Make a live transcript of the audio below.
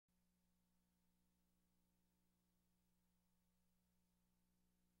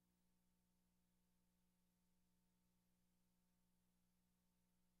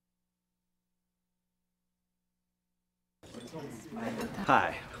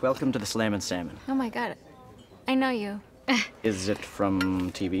Hi, welcome to the Slammin Salmon. Oh my God, I know you. Is it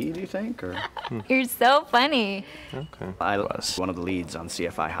from TV, do you think, or? You're so funny. Okay. I was one of the leads on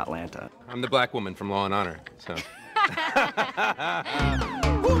CFI Hotlanta. I'm the black woman from Law and Honor, so.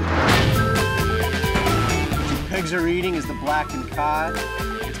 What you pigs are eating is the blackened cod.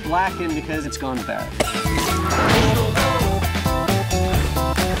 It's blackened because it's gone bad.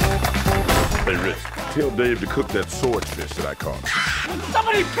 Hey, Rich, tell Dave to cook that swordfish that I caught.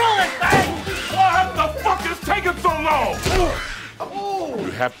 Somebody kill this thing! What the fuck is taking so long?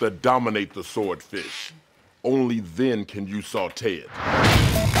 You have to dominate the swordfish. Only then can you saute it.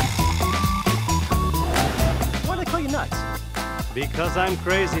 Why do they call you nuts? Because I'm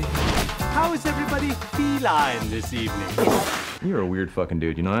crazy. How is everybody feline this evening? You're a weird fucking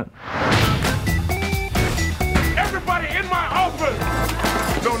dude, you know that? Everybody in my office!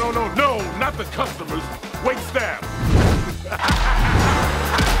 No, not the customers. Waitstaff.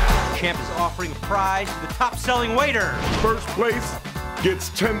 Champ is offering a prize to the top-selling waiter. First place gets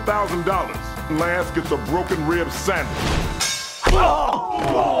 $10,000. Last gets a broken rib sandwich.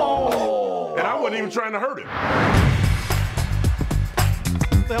 Oh! And I wasn't even trying to hurt him.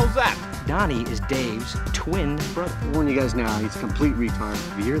 What the hell's that? Donnie is Dave's twin brother. I warn you guys now, he's a complete retard.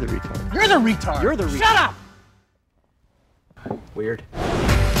 You're the retard. You're the retard! You're the retard. Shut up! Weird.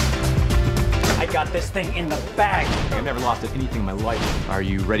 I got this thing in the bag. I've never lost at anything in my life. Are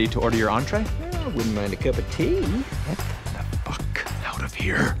you ready to order your entree? I wouldn't mind a cup of tea. Get the fuck out of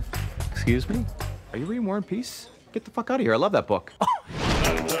here. Excuse me? Are you reading War and Peace? Get the fuck out of here. I love that book.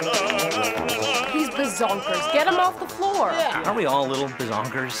 These bazonkers, get them off the floor. Yeah. Aren't we all little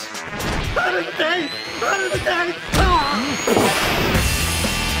bazonkers?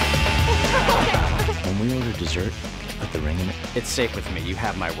 When we order dessert, put the ring in it. It's safe with me. You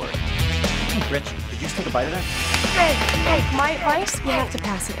have my word. Rich, did you just take a bite of that? Hey, my advice, you have to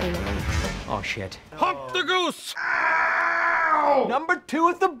pass it along. Oh, shit. Hump the goose! Ow! Number 2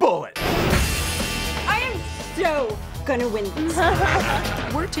 is the bullet. I am so gonna win this.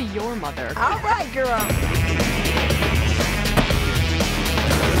 Word to your mother. All right, girl.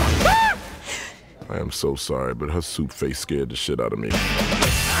 I am so sorry, but her soup face scared the shit out of me.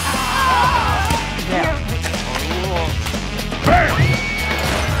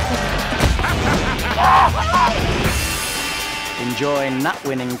 Enjoy not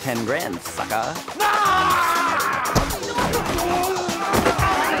winning 10 grand, sucker.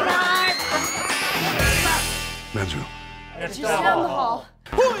 Andrew. Just down the hall.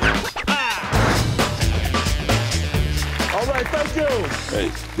 All right, thank you. Hey,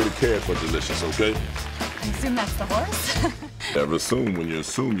 get a cab for Delicious, okay? I assume that's the horse? Never assume. When you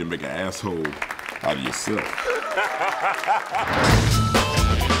assume, you make an asshole out of yourself.